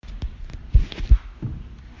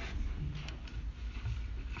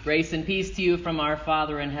Grace and peace to you from our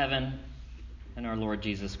Father in heaven and our Lord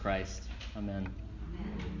Jesus Christ. Amen.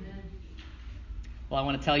 Well, I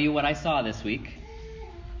want to tell you what I saw this week.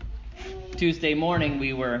 Tuesday morning,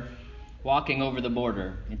 we were walking over the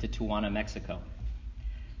border into Tijuana, Mexico.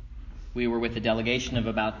 We were with a delegation of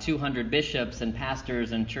about 200 bishops and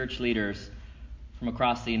pastors and church leaders from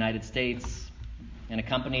across the United States and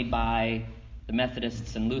accompanied by the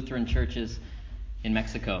Methodists and Lutheran churches in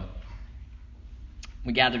Mexico.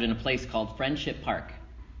 We gathered in a place called Friendship Park,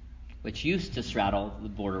 which used to straddle the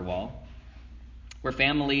border wall, where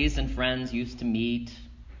families and friends used to meet,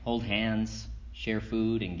 hold hands, share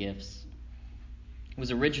food and gifts. It was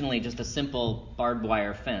originally just a simple barbed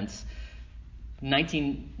wire fence.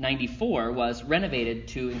 1994 was renovated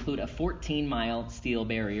to include a 14-mile steel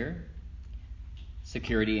barrier.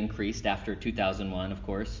 Security increased after 2001, of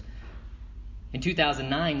course. In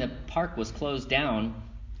 2009, the park was closed down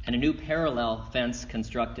and a new parallel fence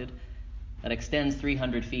constructed that extends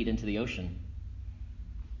 300 feet into the ocean.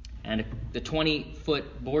 And the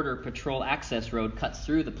 20-foot Border Patrol access road cuts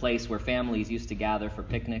through the place where families used to gather for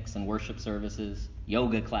picnics and worship services,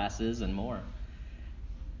 yoga classes, and more.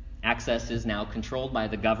 Access is now controlled by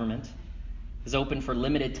the government, is open for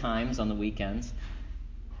limited times on the weekends.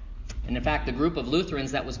 And in fact, the group of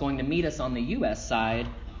Lutherans that was going to meet us on the U.S. side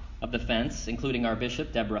of the fence, including our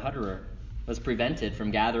bishop, Deborah Hutterer, was prevented from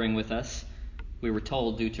gathering with us, we were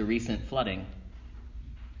told, due to recent flooding.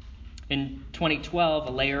 In 2012,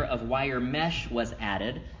 a layer of wire mesh was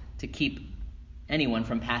added to keep anyone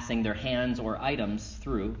from passing their hands or items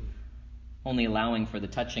through, only allowing for the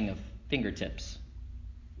touching of fingertips.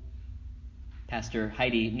 Pastor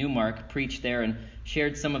Heidi Newmark preached there and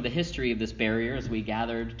shared some of the history of this barrier as we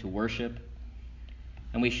gathered to worship,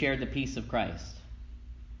 and we shared the peace of Christ.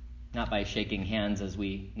 Not by shaking hands as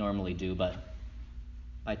we normally do, but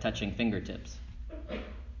by touching fingertips. And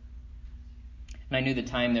I knew the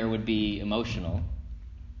time there would be emotional.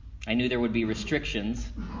 I knew there would be restrictions.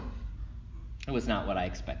 It was not what I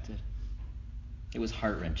expected. It was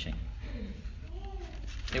heart-wrenching.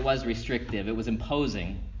 It was restrictive. It was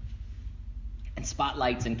imposing. And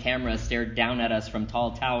spotlights and cameras stared down at us from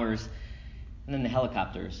tall towers, and then the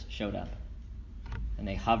helicopters showed up. And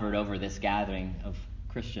they hovered over this gathering of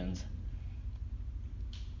Christians.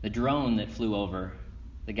 The drone that flew over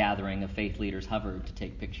the gathering of faith leaders hovered to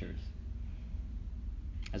take pictures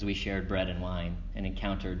as we shared bread and wine and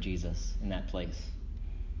encountered Jesus in that place.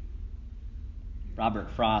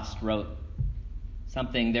 Robert Frost wrote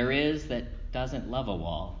something, "There is that doesn't love a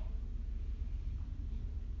wall."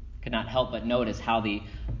 Could not help but notice how the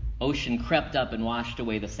ocean crept up and washed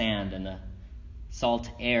away the sand, and the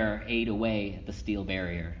salt air ate away at the steel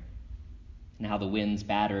barrier, and how the winds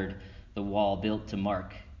battered the wall built to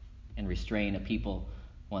mark and restrain a people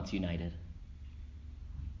once united.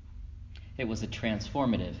 It was a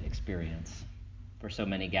transformative experience for so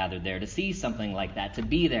many gathered there to see something like that, to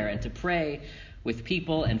be there and to pray with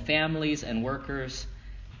people and families and workers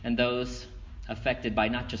and those affected by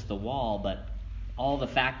not just the wall, but all the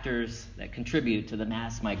factors that contribute to the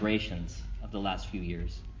mass migrations of the last few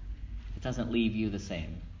years. It doesn't leave you the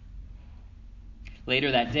same.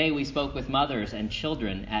 Later that day, we spoke with mothers and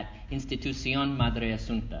children at Institución Madre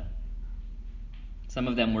Asunta. Some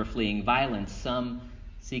of them were fleeing violence, some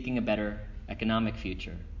seeking a better economic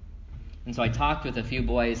future. And so I talked with a few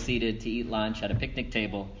boys seated to eat lunch at a picnic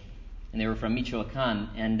table, and they were from Michoacán,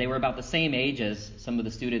 and they were about the same age as some of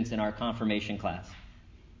the students in our confirmation class.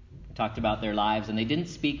 We talked about their lives, and they didn't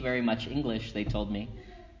speak very much English, they told me.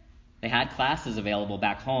 They had classes available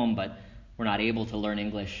back home, but were not able to learn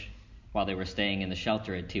English while they were staying in the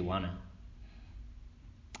shelter at Tijuana.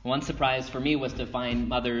 One surprise for me was to find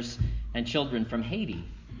mothers and children from Haiti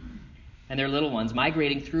and their little ones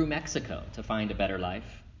migrating through Mexico to find a better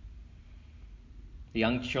life. The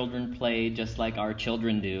young children played just like our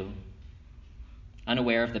children do,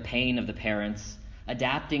 unaware of the pain of the parents,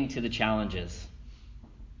 adapting to the challenges,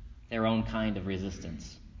 their own kind of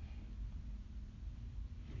resistance.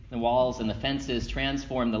 The walls and the fences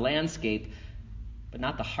transform the landscape, but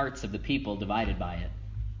not the hearts of the people divided by it.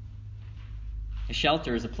 A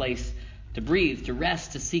shelter is a place to breathe, to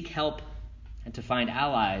rest, to seek help, and to find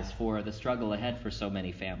allies for the struggle ahead for so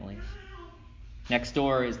many families. Next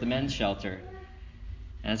door is the men's shelter.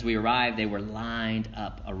 As we arrived, they were lined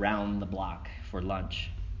up around the block for lunch.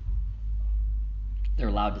 They're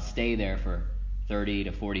allowed to stay there for 30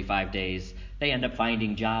 to 45 days. They end up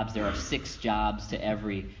finding jobs. There are 6 jobs to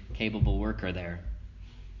every capable worker there.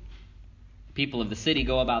 People of the city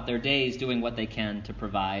go about their days doing what they can to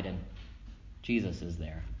provide, and Jesus is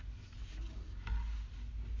there.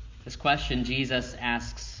 This question Jesus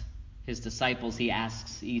asks his disciples, he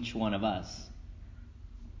asks each one of us,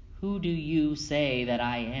 "Who do you say that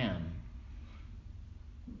I am?"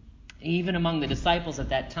 Even among the disciples at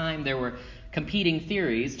that time, there were competing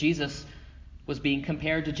theories. Jesus was being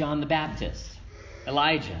compared to John the Baptist,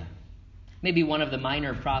 Elijah, maybe one of the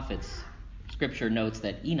minor prophets. Scripture notes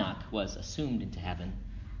that Enoch was assumed into heaven,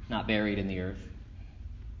 not buried in the earth.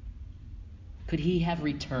 Could he have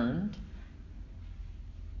returned?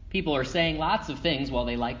 People are saying lots of things while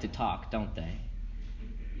they like to talk, don't they?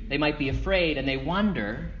 They might be afraid and they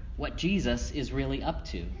wonder what Jesus is really up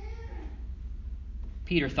to.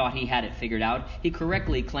 Peter thought he had it figured out. He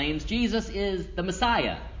correctly claims Jesus is the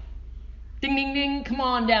Messiah. Ding, ding, ding, come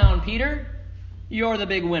on down, Peter. You're the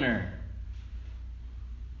big winner.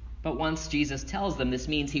 But once Jesus tells them this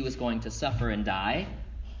means he was going to suffer and die,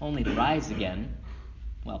 only to rise again,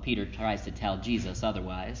 well, Peter tries to tell Jesus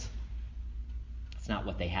otherwise. It's not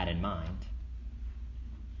what they had in mind.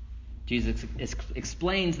 Jesus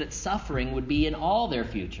explains that suffering would be in all their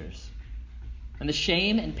futures. And the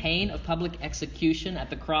shame and pain of public execution at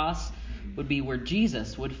the cross would be where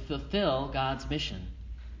Jesus would fulfill God's mission.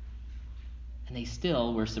 And they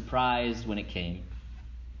still were surprised when it came.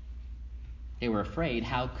 They were afraid.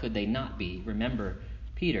 How could they not be? Remember,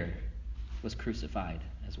 Peter was crucified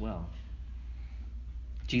as well.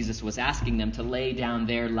 Jesus was asking them to lay down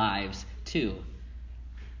their lives too.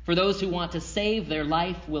 For those who want to save their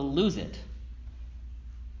life will lose it.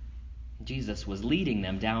 Jesus was leading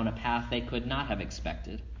them down a path they could not have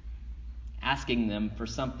expected, asking them for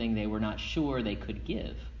something they were not sure they could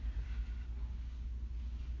give.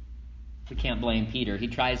 We can't blame Peter. He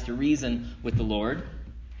tries to reason with the Lord.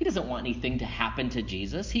 He doesn't want anything to happen to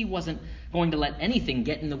Jesus. He wasn't going to let anything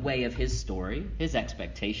get in the way of his story, his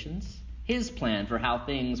expectations, his plan for how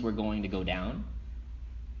things were going to go down.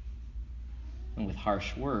 And with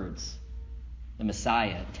harsh words, the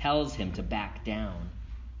Messiah tells him to back down.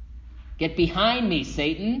 "Get behind me,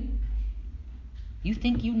 Satan. You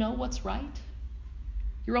think you know what's right?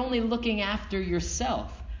 You're only looking after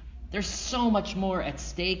yourself. There's so much more at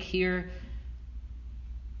stake here."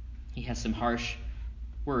 He has some harsh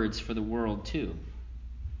words for the world too.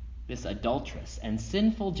 This adulterous and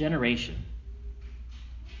sinful generation.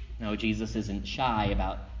 No, Jesus isn't shy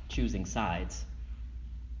about choosing sides.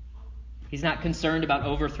 He's not concerned about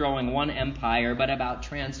overthrowing one empire, but about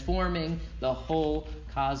transforming the whole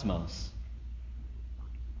cosmos.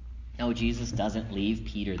 No, Jesus doesn't leave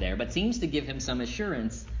Peter there, but seems to give him some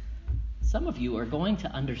assurance. Some of you are going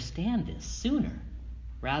to understand this sooner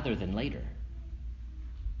rather than later.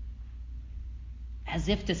 As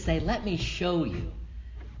if to say, let me show you.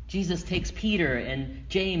 Jesus takes Peter and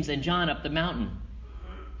James and John up the mountain.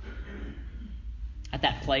 At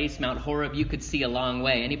that place, Mount Horeb, you could see a long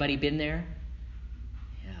way. Anybody been there?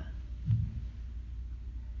 Yeah.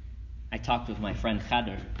 I talked with my friend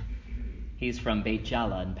Khadr. He's from Beit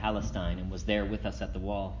Jala in Palestine and was there with us at the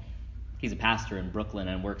wall. He's a pastor in Brooklyn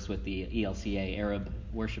and works with the ELCA, Arab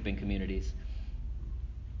worshiping communities.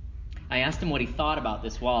 I asked him what he thought about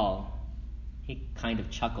this wall. He kind of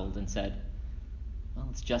chuckled and said, "Well,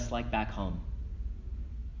 it's just like back home,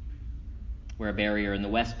 where a barrier in the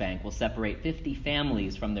West Bank will separate 50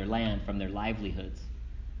 families from their land, from their livelihoods,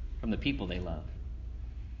 from the people they love."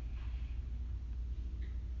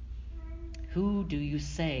 Who do you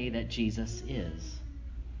say that Jesus is?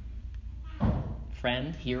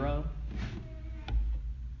 Friend, hero,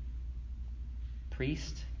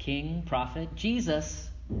 priest, king, prophet? Jesus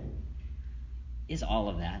is all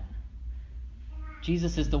of that.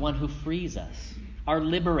 Jesus is the one who frees us, our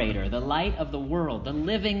liberator, the light of the world, the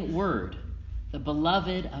living word, the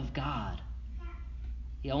beloved of God,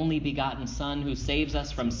 the only begotten Son who saves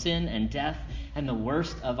us from sin and death and the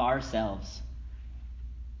worst of ourselves.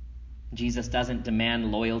 Jesus doesn't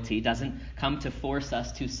demand loyalty, doesn't come to force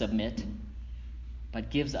us to submit,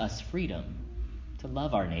 but gives us freedom to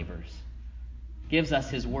love our neighbors, gives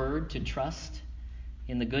us his word to trust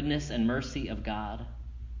in the goodness and mercy of God,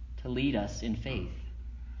 to lead us in faith,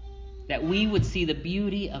 that we would see the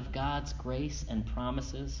beauty of God's grace and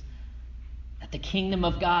promises, that the kingdom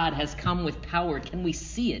of God has come with power. Can we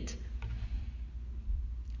see it?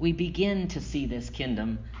 We begin to see this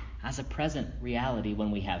kingdom as a present reality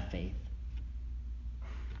when we have faith.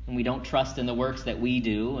 And we don't trust in the works that we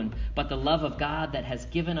do, but the love of God that has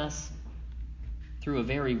given us through a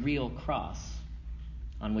very real cross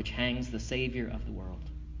on which hangs the Savior of the world.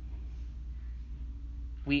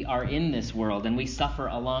 We are in this world and we suffer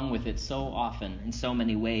along with it so often in so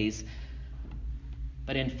many ways.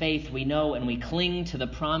 But in faith we know and we cling to the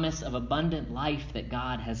promise of abundant life that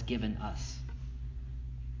God has given us.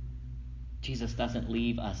 Jesus doesn't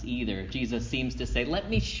leave us either. Jesus seems to say, let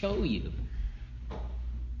me show you.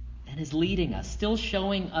 And is leading us, still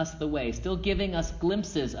showing us the way, still giving us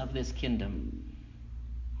glimpses of this kingdom.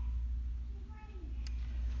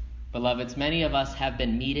 Beloveds, many of us have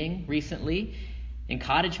been meeting recently in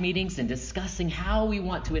cottage meetings and discussing how we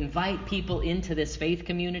want to invite people into this faith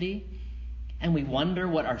community, and we wonder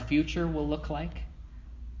what our future will look like.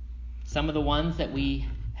 Some of the ones that we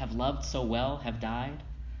have loved so well have died.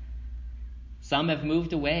 Some have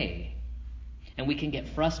moved away, and we can get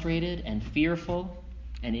frustrated and fearful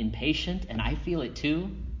and impatient, and I feel it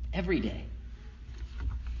too, every day.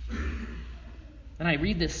 And I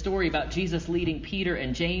read this story about Jesus leading Peter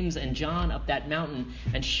and James and John up that mountain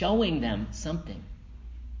and showing them something.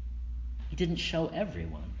 He didn't show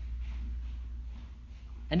everyone.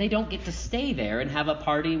 And they don't get to stay there and have a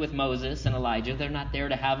party with Moses and Elijah. They're not there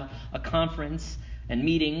to have a conference and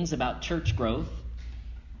meetings about church growth.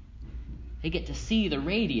 They get to see the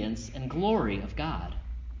radiance and glory of God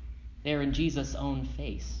there in Jesus' own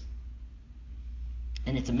face.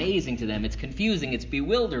 And it's amazing to them. It's confusing. It's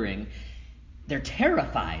bewildering. They're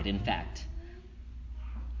terrified, in fact.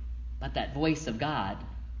 But that voice of God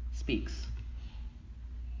speaks.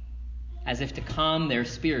 As if to calm their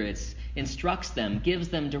spirits, instructs them, gives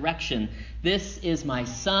them direction. This is my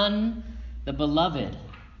Son, the beloved.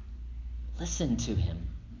 Listen to him.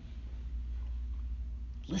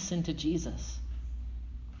 Listen to Jesus.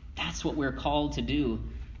 That's what we're called to do.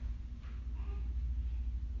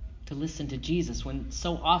 To listen to Jesus, when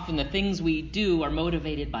so often the things we do are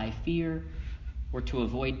motivated by fear or to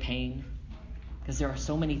avoid pain, because there are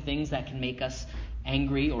so many things that can make us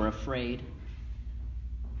angry or afraid.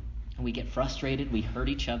 And we get frustrated, we hurt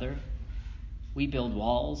each other, we build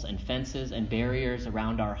walls and fences and barriers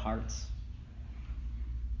around our hearts.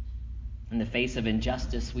 In the face of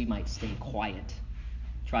injustice, we might stay quiet,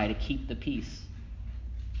 try to keep the peace.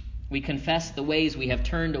 We confess the ways we have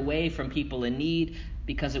turned away from people in need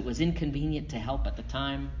because it was inconvenient to help at the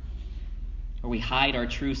time, or we hide our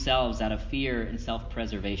true selves out of fear and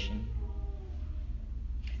self-preservation.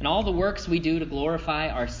 And all the works we do to glorify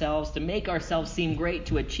ourselves, to make ourselves seem great,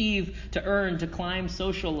 to achieve, to earn, to climb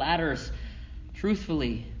social ladders,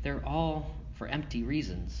 truthfully, they're all for empty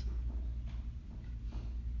reasons.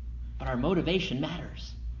 But our motivation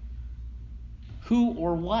matters. Who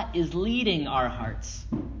or what is leading our hearts?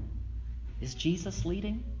 Is Jesus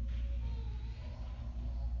leading?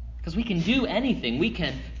 Because we can do anything. We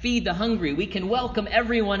can feed the hungry. We can welcome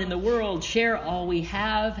everyone in the world, share all we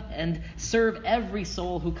have, and serve every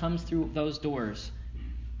soul who comes through those doors.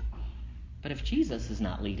 But if Jesus is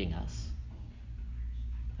not leading us,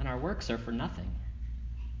 then our works are for nothing.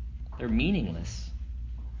 They're meaningless,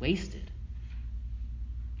 wasted,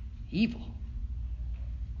 evil.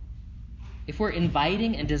 If we're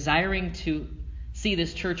inviting and desiring to see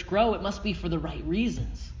this church grow, it must be for the right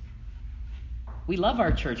reasons. We love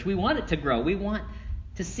our church. We want it to grow. We want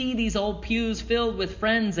to see these old pews filled with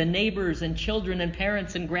friends and neighbors and children and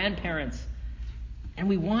parents and grandparents. And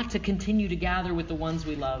we want to continue to gather with the ones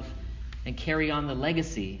we love and carry on the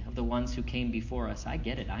legacy of the ones who came before us. I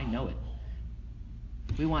get it. I know it.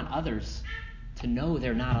 We want others to know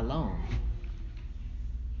they're not alone.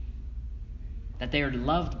 That they are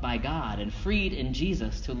loved by God and freed in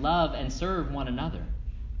Jesus to love and serve one another.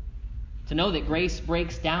 To know that grace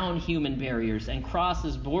breaks down human barriers and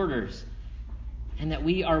crosses borders, and that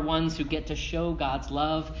we are ones who get to show God's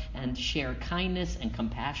love and share kindness and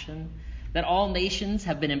compassion, that all nations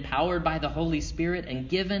have been empowered by the Holy Spirit and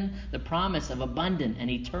given the promise of abundant and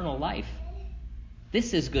eternal life.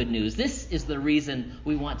 This is good news. This is the reason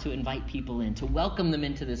we want to invite people in, to welcome them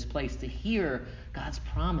into this place, to hear God's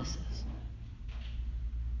promises.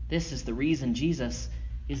 This is the reason Jesus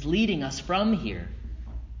is leading us from here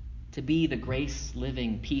to be the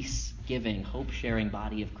grace-living, peace-giving, hope-sharing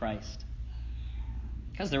body of Christ.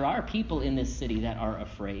 Because there are people in this city that are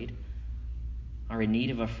afraid, are in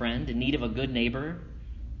need of a friend, in need of a good neighbor,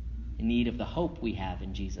 in need of the hope we have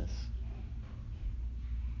in Jesus.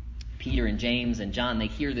 Peter and James and John, they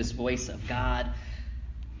hear this voice of God.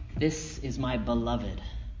 This is my beloved.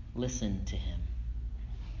 Listen to him.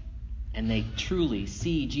 And they truly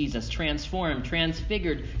see Jesus transformed,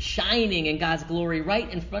 transfigured, shining in God's glory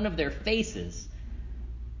right in front of their faces.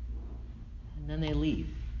 And then they leave.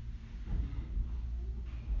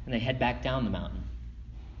 And they head back down the mountain.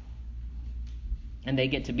 And they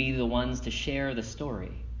get to be the ones to share the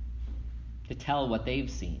story, to tell what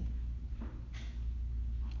they've seen,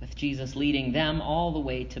 with Jesus leading them all the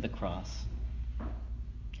way to the cross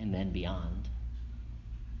and then beyond.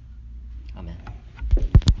 Amen.